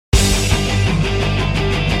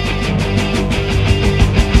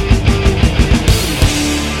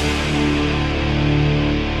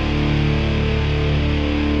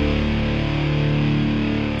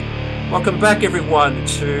Welcome back, everyone,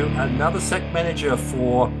 to another Sack Manager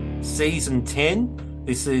for Season 10.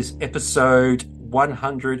 This is episode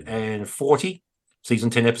 140. Season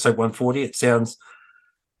 10, episode 140. It sounds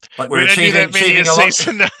like we're achieving a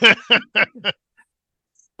lot.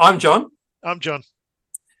 I'm John. I'm John.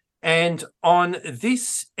 And on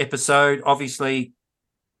this episode, obviously,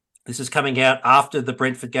 this is coming out after the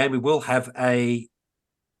Brentford game. We will have a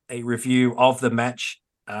review of the match.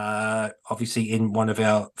 Obviously, in one of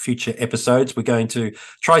our future episodes, we're going to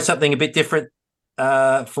try something a bit different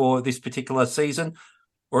for this particular season,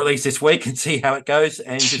 or at least this week, and see how it goes,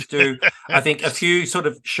 and just do, I think, a few sort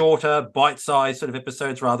of shorter, bite-sized sort of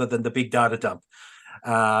episodes rather than the big data dump.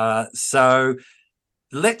 So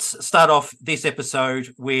let's start off this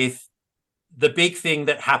episode with the big thing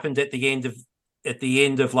that happened at the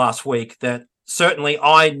end of last week. That certainly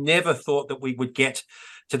I never thought that we would get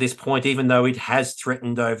to this point, even though it has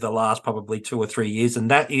threatened over the last probably 2 or 3 years, and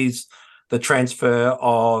that is the transfer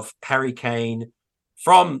of Harry Kane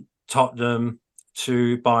from Tottenham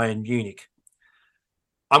to Bayern Munich.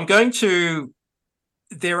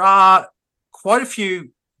 There are quite a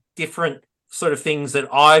few different sort of things that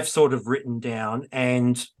I've sort of written down,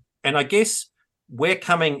 and I guess we're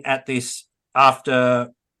coming at this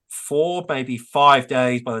after 4, maybe 5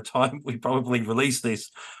 days by the time we probably release this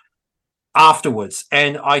afterwards.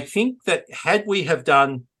 And I think that had we have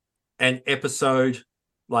done an episode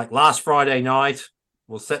like last Friday night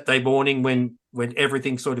or Saturday morning when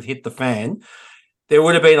everything sort of hit the fan, there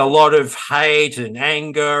would have been a lot of hate and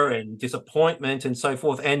anger and disappointment and so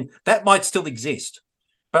forth, and that might still exist.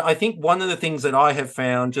 But I think one of the things that I have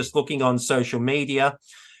found just looking on social media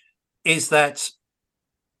is that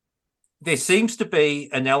there seems to be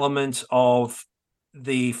an element of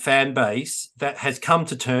the fan base that has come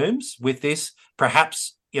to terms with this.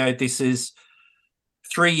 Perhaps, this is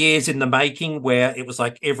 3 years in the making, where it was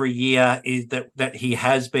like every year is that he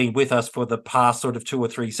has been with us for the past sort of 2 or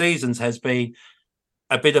 3 seasons has been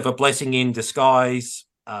a bit of a blessing in disguise.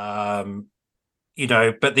 But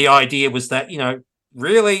the idea was that,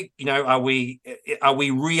 really, are we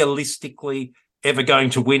realistically ever going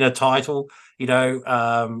to win a title,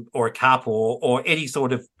 or a cup or any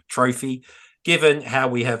sort of trophy, given how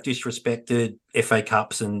we have disrespected FA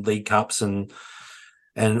Cups and League Cups and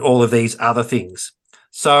all of these other things.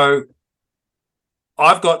 So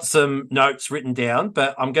I've got some notes written down,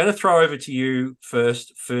 but I'm going to throw over to you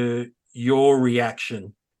first for your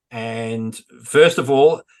reaction. And first of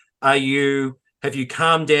all, have you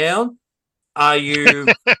calmed down? Are you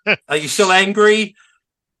still angry?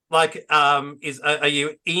 Like, are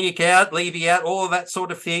you ENIC out, Levy out, all of that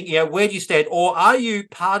sort of thing? Where do you stand? Or are you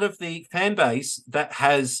part of the fan base that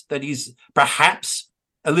is perhaps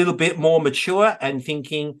a little bit more mature and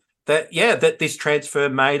thinking that this transfer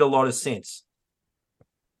made a lot of sense?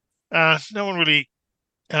 No one really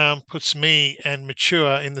puts me and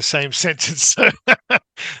mature in the same sentence, so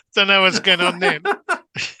don't know what's going on there.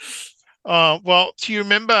 Well, do you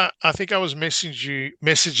remember? I think I was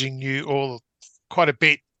messaging you all quite a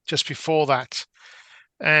bit just before that,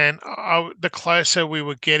 and the closer we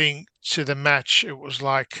were getting to the match, it was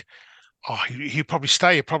like, he'll probably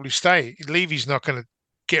stay. Levy's not going to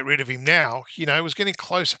get rid of him now. It was getting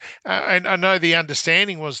closer, and I know the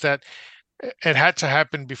understanding was that it had to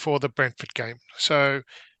happen before the Brentford game. So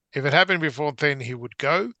if it happened before then, he would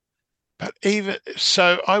go. But even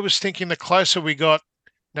so, I was thinking the closer we got,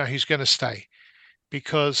 no, he's going to stay,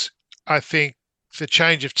 because I think the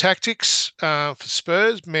change of tactics for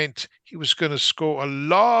Spurs meant he was going to score a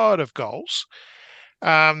lot of goals,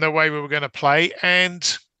 the way we were going to play.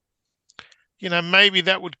 And, maybe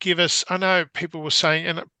that would give us, I know people were saying,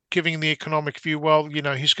 and giving the economic view, well,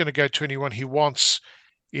 he's going to go to anyone he wants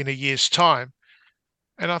in a year's time.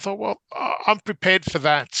 And I thought, well, I'm prepared for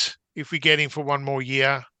that if we get him for one more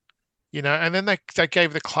year, and then they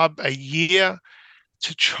gave the club a year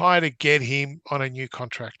to try to get him on a new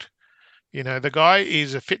contract. The guy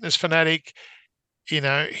is a fitness fanatic.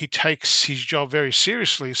 He takes his job very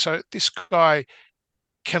seriously. So this guy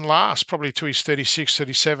can last probably to he's 36,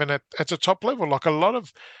 37 at the top level, like a lot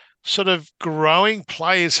of sort of growing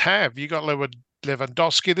players have. You got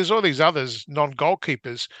Lewandowski. There's all these others,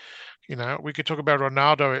 non-goalkeepers. We could talk about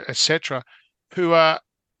Ronaldo, etc., who are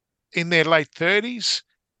in their late 30s,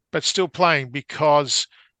 but still playing because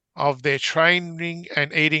of their training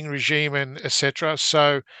and eating regime and etc.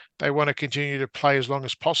 So they want to continue to play as long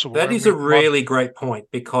as possible. That is a really great point,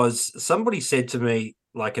 because somebody said to me,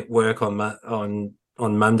 like at work on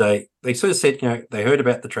Monday, they sort of said, they heard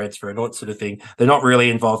about the transfer and all that sort of thing. They're not really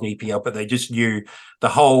involved in EPL, but they just knew the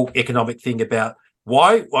whole economic thing about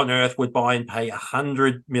why on earth would Bayern pay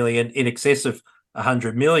 100 million, in excess of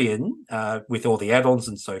 100 million with all the add-ons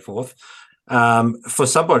and so forth. For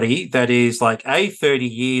somebody that is like 30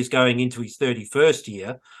 years going into his 31st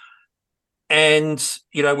year, and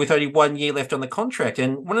with only 1 year left on the contract.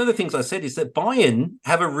 And one of the things I said is that Bayern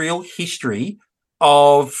have a real history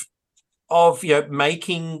of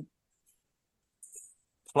making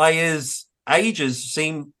players' ages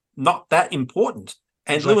seem not that important.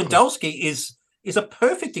 And Exactly. Lewandowski is a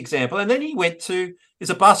perfect example. And then he went to, is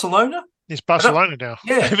it Barcelona? It's Barcelona now.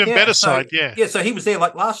 Yeah, Even yeah. better So, side, yeah. Yeah, so he was there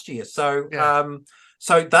like last year. So Yeah.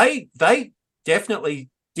 so they definitely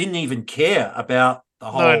didn't even care about the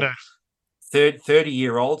No, whole no.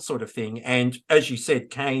 30-year-old sort of thing. And as you said,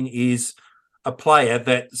 Kane is a player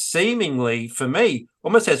that seemingly, for me,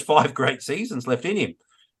 almost has 5 great seasons left in him.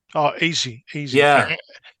 Oh, easy. Yeah.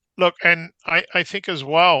 Look, and I think as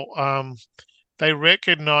well, they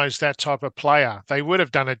recognize that type of player. They would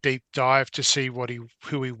have done a deep dive to see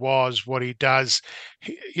who he was, what he does.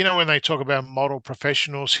 When they talk about model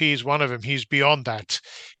professionals, he's one of them. He's beyond that.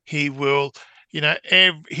 He will,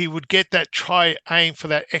 he would get that try, aim for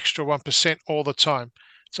that extra 1% all the time.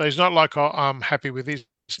 So he's not like, oh, I'm happy with this.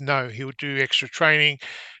 No, he would do extra training,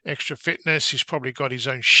 extra fitness. He's probably got his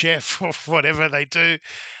own chef or whatever they do.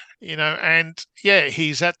 And yeah,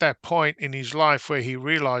 he's at that point in his life where he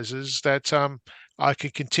realizes that I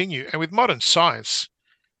could continue. And with modern science,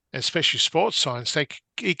 especially sports science,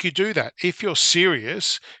 he could do that. If you're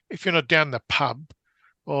serious, if you're not down the pub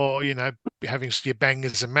or, having your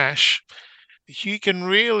bangers and mash, you can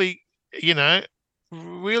really,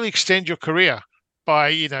 really extend your career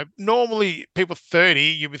by, normally people 30,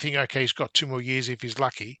 you would think, okay, he's got 2 more years if he's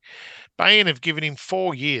lucky. Bayern have given him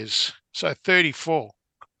 4 years, so 34,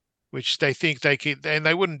 which they think they could, and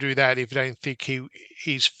they wouldn't do that if they don't think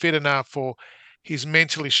he's fit enough or he's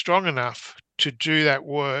mentally strong enough to do that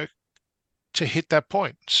work to hit that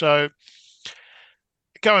point. So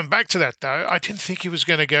going back to that though, I didn't think he was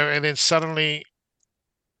going to go, and then suddenly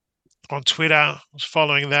on Twitter, I was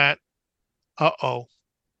following that.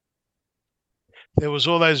 There was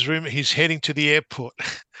all those rumors he's heading to the airport,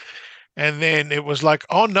 and then it was like,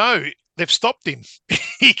 oh no, they've stopped him.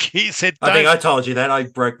 He said, I think "Don't." I told you that. I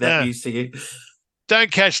broke that Yeah. news to you.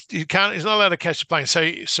 Don't catch. You can't. He's not allowed to catch the plane.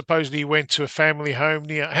 So supposedly he went to a family home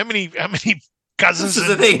near. How many This cousins is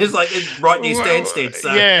the and thing. It's like it's right near Stansted.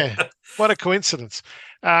 So yeah, what a coincidence.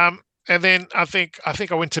 And then I think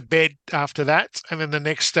I went to bed after that, and then the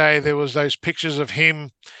next day there was those pictures of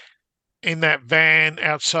him in that van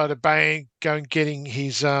outside of Bayern, going getting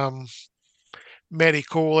his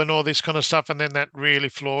medical and all this kind of stuff, and then that really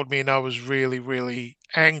floored me, and I was really really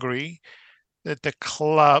angry that the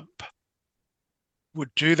club would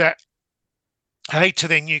do that. Hate to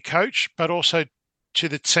their new coach, but also to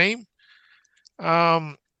the team.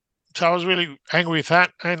 So I was really angry with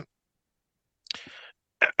that. And,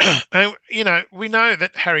 and, we know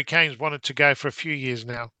that Harry Kane's wanted to go for a few years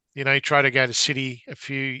now. He tried to go to City a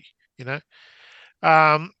few, you know.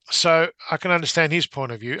 So I can understand his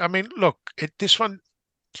point of view. I mean, look, this one,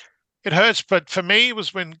 it hurts, but for me, it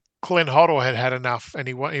was when Glenn Hoddle had enough and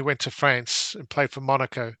he went to France and played for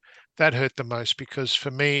Monaco. That hurt the most because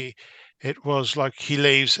for me, it was like he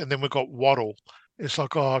leaves and then we got Waddle. It's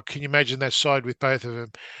like, oh, can you imagine that side with both of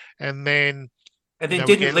them? And then, we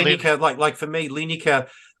didn't get Lineker like for me? Lineker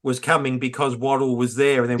was coming because Waddle was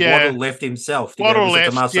there, and then yeah, Waddle left himself to go. Waddle Was it to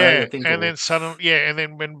left, Marseille? I yeah, think, and or then suddenly, yeah, and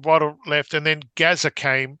then when Waddle left, and then Gaza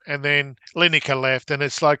came, and then Lineker left, and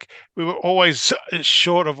it's like we were always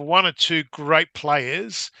short of one or two great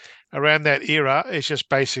players around that era. It's just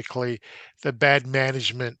basically the bad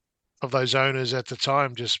management of those owners at the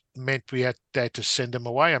time just meant they had to send them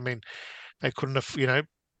away. I mean, they couldn't have,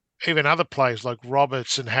 even other players like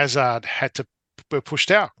Roberts and Hazard were pushed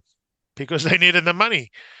out because they needed the money.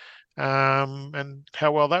 And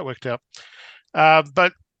how well that worked out.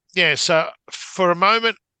 But yeah, so for a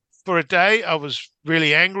moment, for a day, I was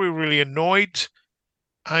really angry, really annoyed,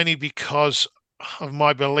 only because of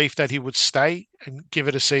my belief that he would stay and give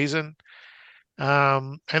it a season.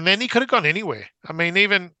 And then he could have gone anywhere. I mean,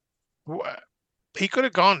 even he could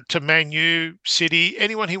have gone to Man U, City,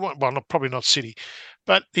 anyone he wanted. Well, probably not City,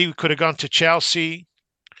 but he could have gone to Chelsea.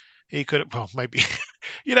 He could have, well, maybe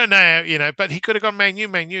you don't know, but he could have gone Man U,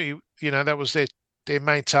 that was their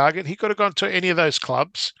main target. He could have gone to any of those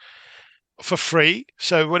clubs for free.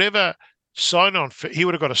 So whatever sign-on fee, he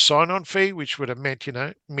would have got a sign-on fee, which would have meant,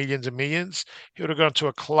 millions and millions. He would have gone to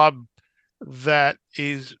a club that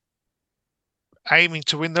is aiming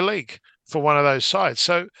to win the league for one of those sides.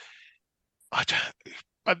 So I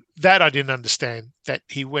didn't understand that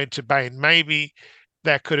he went to Bayern. Maybe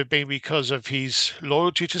that could have been because of his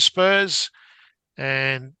loyalty to Spurs.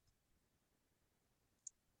 And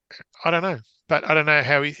I don't know, but I don't know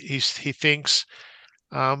how he thinks.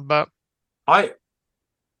 But I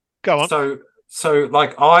go on. so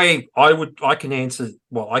like I can answer,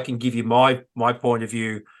 well, I can give you my point of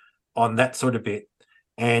view on that sort of bit.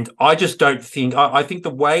 And I just don't think I think the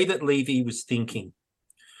way that Levy was thinking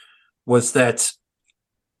was that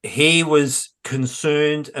he was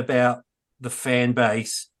concerned about the fan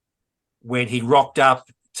base when he rocked up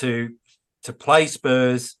to play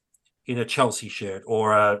Spurs in a Chelsea shirt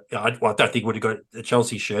or I don't think he would have got a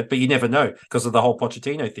Chelsea shirt, but you never know because of the whole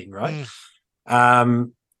Pochettino thing, right? Mm.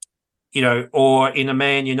 Um, or in a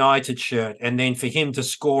Man United shirt, and then for him to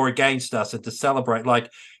score against us and to celebrate.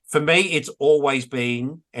 Like, for me, it's always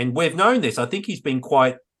been, and we've known this. I think he's been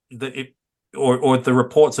quite or the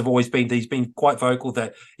reports have always been that he's been quite vocal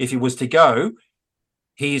that if he was to go,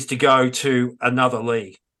 he is to go to another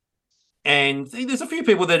league. And there's a few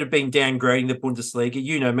people that have been downgrading the Bundesliga.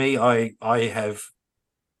 You know me, I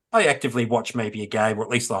actively watch maybe a game or at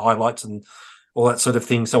least the highlights and all that sort of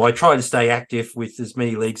thing. So I try to stay active with as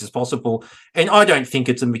many leagues as possible. And I don't think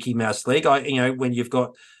it's a Mickey Mouse league. When you've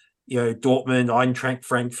got, Dortmund, Eintracht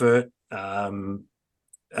Frankfurt, and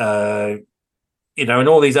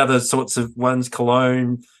all these other sorts of ones,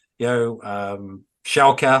 Cologne,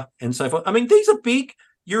 Schalke, and so forth. I mean, these are big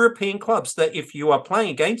European clubs that if you are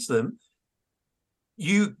playing against them,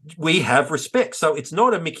 we have respect. So it's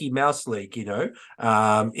not a Mickey Mouse league,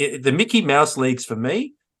 the Mickey Mouse leagues for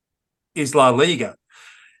me is La Liga,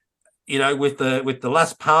 with the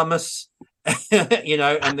Las Palmas, and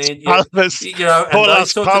then Palmas. And Poor those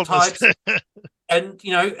Las sorts of Palmas. types, and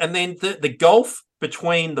then the gulf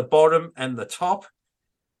between the bottom and the top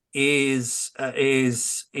is a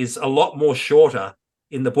lot more shorter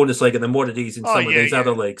in the Bundesliga than what it is in some of these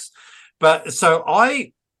other leagues. But so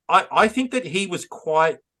I think that he was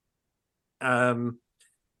quite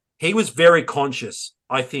he was very conscious,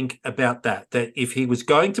 I think, about that if he was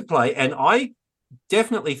going to play, and I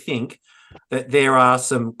definitely think that there are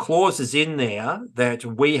some clauses in there that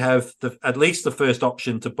we have at least the first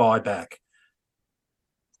option to buy back.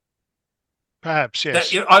 Perhaps,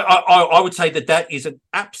 yes. I would say that is an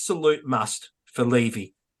absolute must for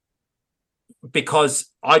Levy, because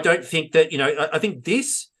I don't think that, I think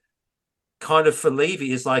this kind of for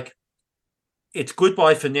Levy is like, it's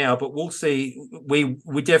goodbye for now, but we'll see. We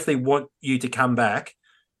definitely want you to come back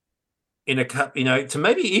in a cup, to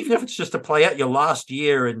maybe even if it's just to play out your last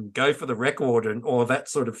year and go for the record and all that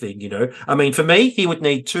sort of thing. I mean, for me, he would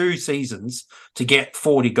need 2 seasons to get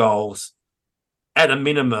 40 goals at a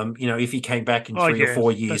minimum, if he came back in 3 or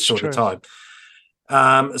 4 years sort of time.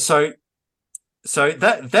 So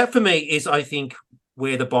that for me is, I think,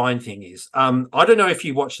 where the Bayern thing is. I don't know if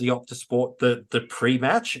you watched the Opta Sport, the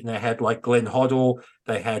pre-match, and they had like Glenn Hoddle,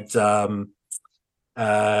 they had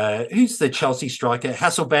who's the Chelsea striker,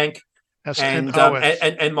 Hasselbank,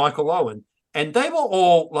 and Michael Owen. And they were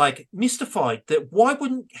all like mystified that why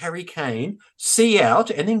wouldn't Harry Kane see out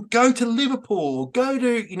and then go to Liverpool or go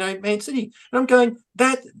to, Man City? And I'm going,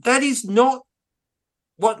 that is not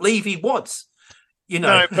what Levy wants,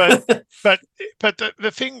 No, but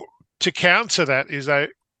the thing to counter that is that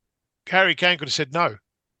Harry Kane could have said no.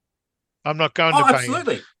 I'm not going to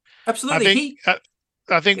Bayern. Absolutely.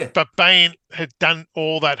 I think, but Bayern had done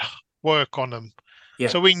all that work on them. Yeah.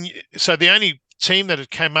 So the only team that had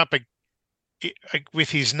came up with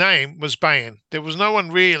his name was Bayern. There was no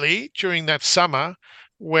one really during that summer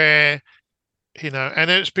where, and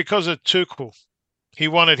it's because of Tuchel. He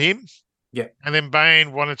wanted him. Yeah. And then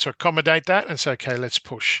Bayern wanted to accommodate that and say, okay, let's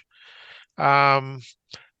push.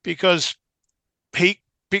 Because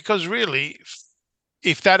really,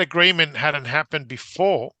 if that agreement hadn't happened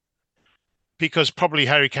before, because probably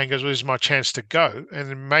Harry Kane goes, well, this is my chance to go.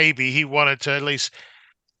 And maybe he wanted to at least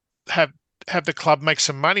have the club make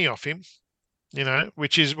some money off him,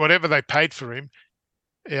 which is whatever they paid for him.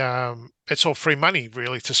 It's all free money,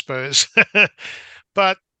 really, to Spurs.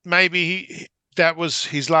 But maybe that was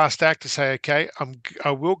his last act to say, okay,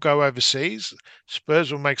 I will go overseas.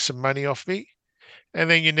 Spurs will make some money off me. And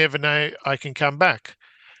then you never know, I can come back.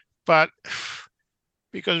 But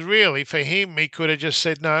because really for him, he could have just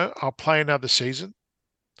said, no, I'll play another season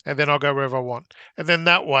and then I'll go wherever I want. And then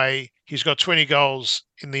that way he's got 20 goals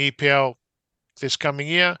in the EPL this coming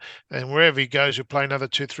year. And wherever he goes, he'll play another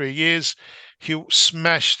 2-3 years. He'll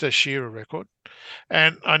smash the Shearer record.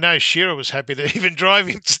 And I know Shearer was happy to even drive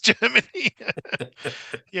him to Germany.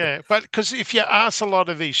 Yeah, but because if you ask a lot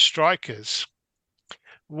of these strikers,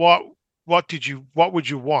 what would you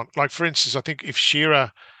want? Like, for instance, I think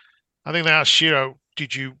they asked Shearer,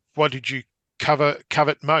 what did you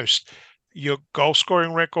covet most? Your goal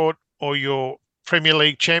scoring record or your Premier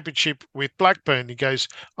League championship with Blackburn. He goes,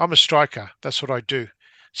 I'm a striker. That's what I do.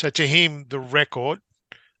 So to him, the record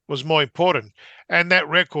was more important. And that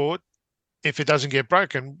record, if it doesn't get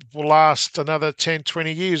broken, will last another 10,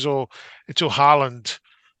 20 years or until Haaland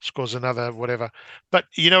scores another whatever. But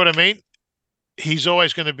you know what I mean? He's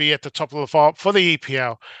always going to be at the top of the file for the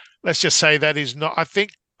EPL. Let's just say that is not. I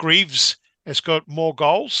think Greaves has got more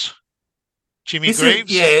goals. Jimmy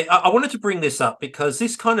Greaves. I wanted to bring this up because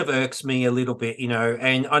this kind of irks me a little bit,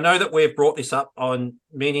 and I know that we've brought this up on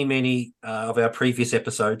many, many of our previous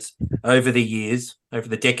episodes over the years, over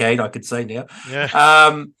the decade, I could say now.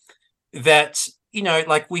 Yeah. That,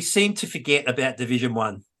 like we seem to forget about Division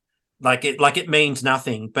 1. Like it means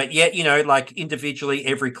nothing, but yet, like individually,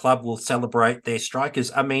 every club will celebrate their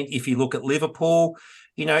strikers. I mean, if you look at Liverpool,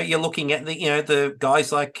 you're looking at the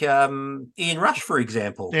guys like Ian Rush, for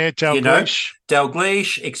example. Yeah,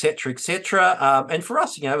 Dalglish, etc., etc. And for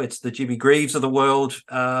us, it's the Jimmy Greaves of the world,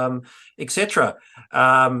 etc.,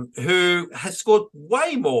 who has scored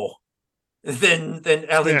way more than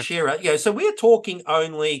Alan Shearer. So we're talking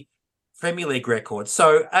only Premier League records.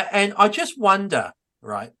 So, and I just wonder,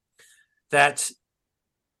 right, that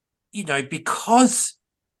because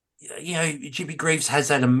Jimmy Greaves has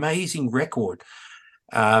that amazing record,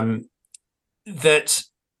 that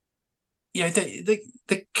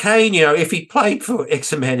the Kane, if he played for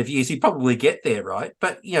X amount of years, he'd probably get there, right?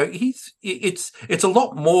 But it's a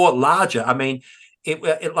lot more larger. I mean,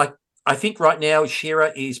 it like I think right now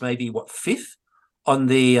Shearer is maybe fifth on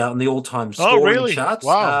the all-time scoring charts.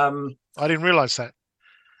 Wow, I didn't realize that.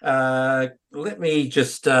 Let me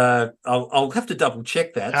just I'll have to double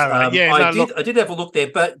check that. Right. I did have a look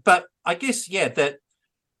there, but I guess that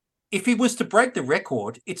if he was to break the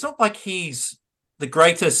record, it's not like he's the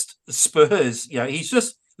greatest Spurs, he's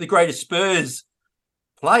just the greatest Spurs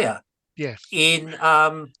player. Yeah. In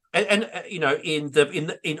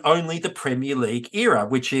in only the Premier League era,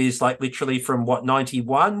 which is like literally from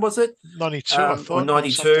 91, was it? 92, I thought. Or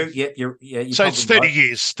 92. You're so it's 30 right.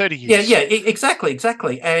 years. 30 years. Yeah,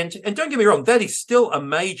 exactly. And don't get me wrong, that is still a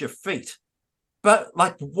major feat. But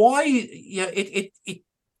like, why?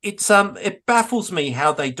 It baffles me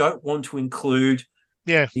how they don't want to include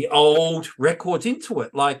the old records into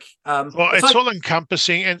it. Like, it's all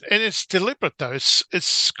encompassing, and it's deliberate though. It's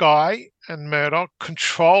Sky and Murdoch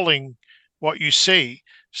controlling what you see.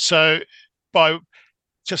 So by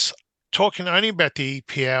just talking only about the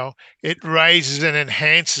EPL, it raises and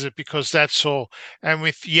enhances it because that's all. And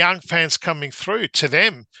with young fans coming through to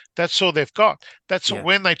them, that's all they've got. That's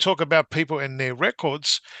when they talk about people and their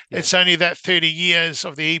records, it's only that 30 years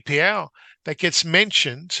of the EPL that gets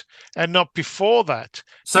mentioned and not before that.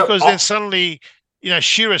 So because then suddenly,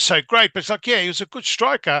 Shearer's so great, but it's like, he was a good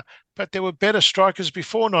striker, but there were better strikers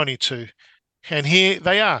before 92. And here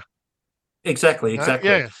they are. Exactly.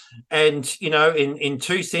 Yeah. And, in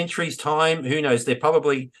 2 centuries' time, who knows, they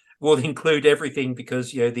probably will include everything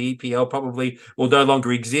because, the EPL probably will no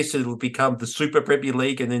longer exist. It'll become the Super Premier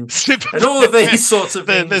League and then and all of these sorts of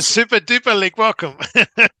things. The Super Duper League, welcome.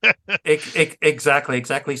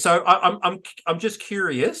 Exactly. So I'm just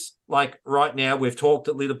curious, like right now we've talked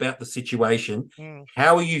a little about the situation.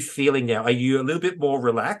 How are you feeling now? Are you a little bit more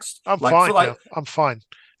relaxed? I'm fine now. I'm fine.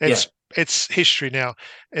 It's history now.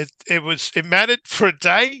 It mattered for a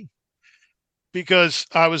day because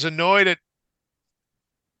I was annoyed at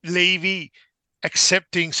Levy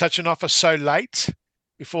accepting such an offer so late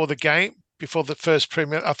before the game, before the first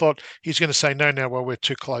Premier. I thought he's going to say no now. Well, we're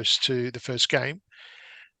too close to the first game.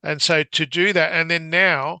 And so to do that, and then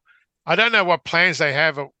now, I don't know what plans they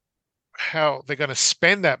have or how they're going to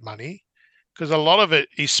spend that money because a lot of it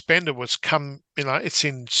is spended was it's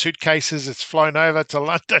in suitcases, it's flown over to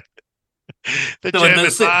London.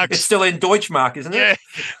 It's still in Deutschmark, isn't it?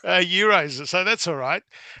 Yeah, euros. So that's all right.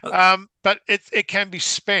 But it can be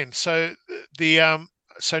spent. So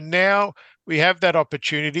so now we have that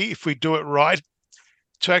opportunity if we do it right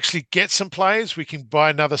to actually get some players. We can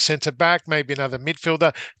buy another centre back, maybe another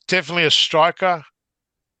midfielder, definitely a striker,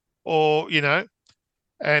 or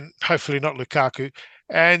and hopefully not Lukaku.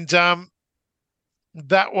 And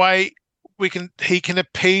that way he can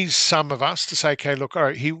appease some of us to say, okay, look, all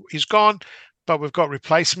right, he's gone, but we've got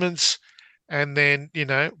replacements, and then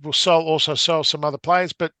we'll also sell some other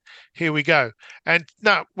players. But here we go. And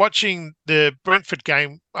no, watching the Brentford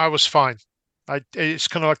game, I was fine. It's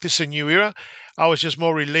kind of like this is a new era. I was just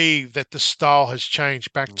more relieved that the style has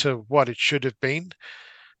changed back to what it should have been.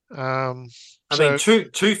 I mean,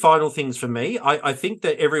 two final things for me. I think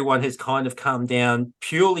that everyone has kind of calmed down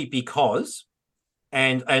purely because.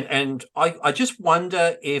 And I just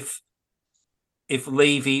wonder if if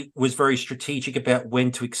Levy was very strategic about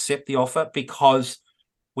when to accept the offer, because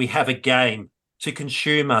we have a game to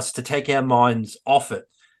consume us, to take our minds off it.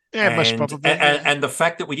 Yeah, most And probably. and, Yeah. and the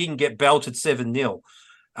fact that we didn't get belted 7-0,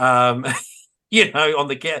 on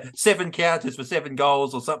the 7 counters for 7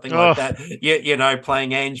 goals or something like Oh, that,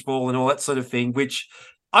 playing Ange ball and all that sort of thing, which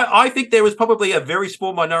I think there was probably a very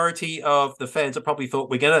small minority of the fans that probably thought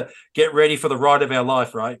we're going to get ready for the ride of our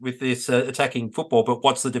life, right, with this attacking football. But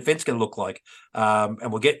what's the defense going to look like? And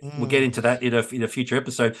we'll get into that in a future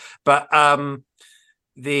episode. But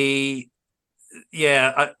the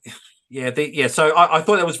yeah, So I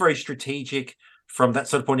thought that was very strategic from that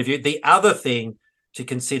sort of point of view. The other thing to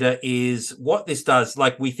consider is what this does.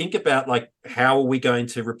 Like, we think about, like, how are we going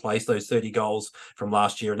to replace those 30 goals from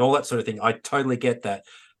last year and all that sort of thing. I totally get that.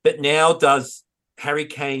 But now, does Harry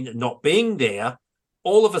Kane not being there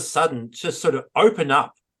all of a sudden just sort of open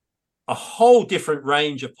up a whole different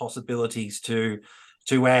range of possibilities to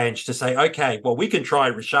Ange to say, okay, well, we can try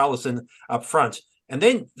Richarlison up front. And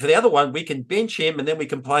then for the other one, we can bench him, and then we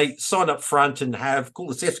can play Son up front and have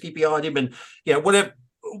Kulusevski behind him, and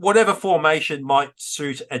whatever formation might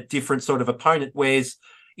suit a different sort of opponent. Whereas,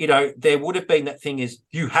 there would have been that thing is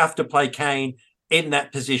you have to play Kane in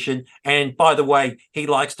that position. And by the way, he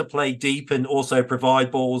likes to play deep and also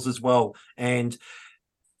provide balls as well. And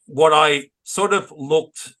what I sort of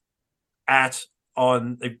looked at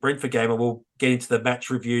on the Brentford game, and we'll get into the match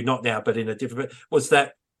review, not now, but in a different, was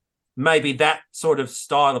that maybe that sort of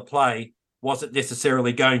style of play wasn't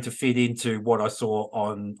necessarily going to fit into what I saw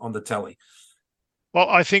on the telly. well,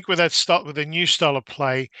 I think with the new style of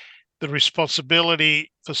play, the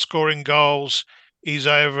responsibility for scoring goals is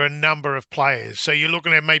over a number of players. So you're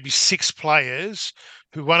looking at maybe 6 players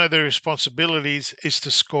who one of their responsibilities is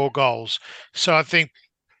to score goals. So I think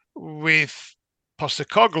with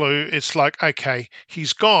Postecoglou, it's like, okay,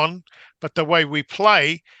 he's gone, but the way we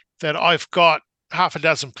play, that I've got half a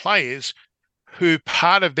dozen players who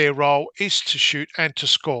part of their role is to shoot and to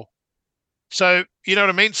score. So, you know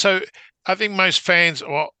what I mean? So I think most fans,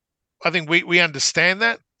 or I think we understand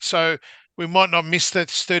that. So we might not miss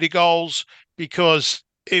that 30 goals because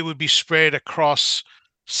it would be spread across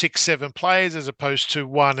 6, 7 players as opposed to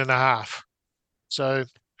 1.5. So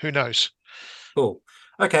who knows? Cool.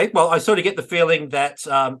 Okay. Well, I sort of get the feeling that,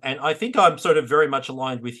 and I think I'm sort of very much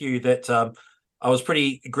aligned with you, that I was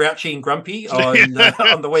pretty grouchy and grumpy on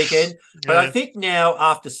on the weekend. But I Yeah, think now,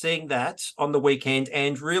 after seeing that on the weekend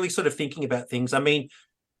and really sort of thinking about things, I mean,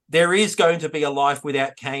 there is going to be a life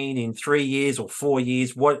without Kane in 3 years or 4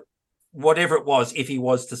 years, whatever it was, if he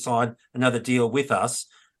was to sign another deal with us.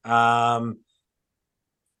 I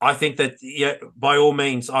think that, by all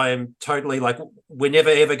means, I am totally like, we're never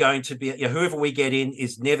ever going to be, whoever we get in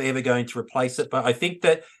is never ever going to replace it. But I think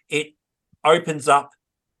that it opens up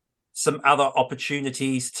some other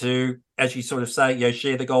opportunities to, as you sort of say,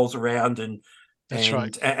 share the goals around and that's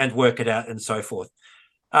right. and work it out and so forth.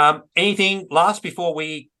 Anything last before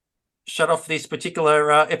we shut off this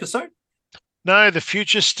particular episode? No, the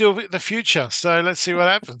future's still the future. So let's see what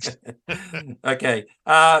happens. Okay.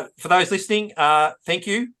 For those listening, thank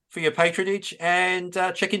you for your patronage, and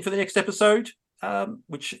check in for the next episode,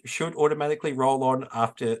 which should automatically roll on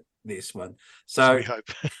after this one. So So we hope.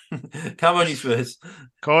 come on, you Spurs.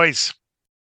 Guys.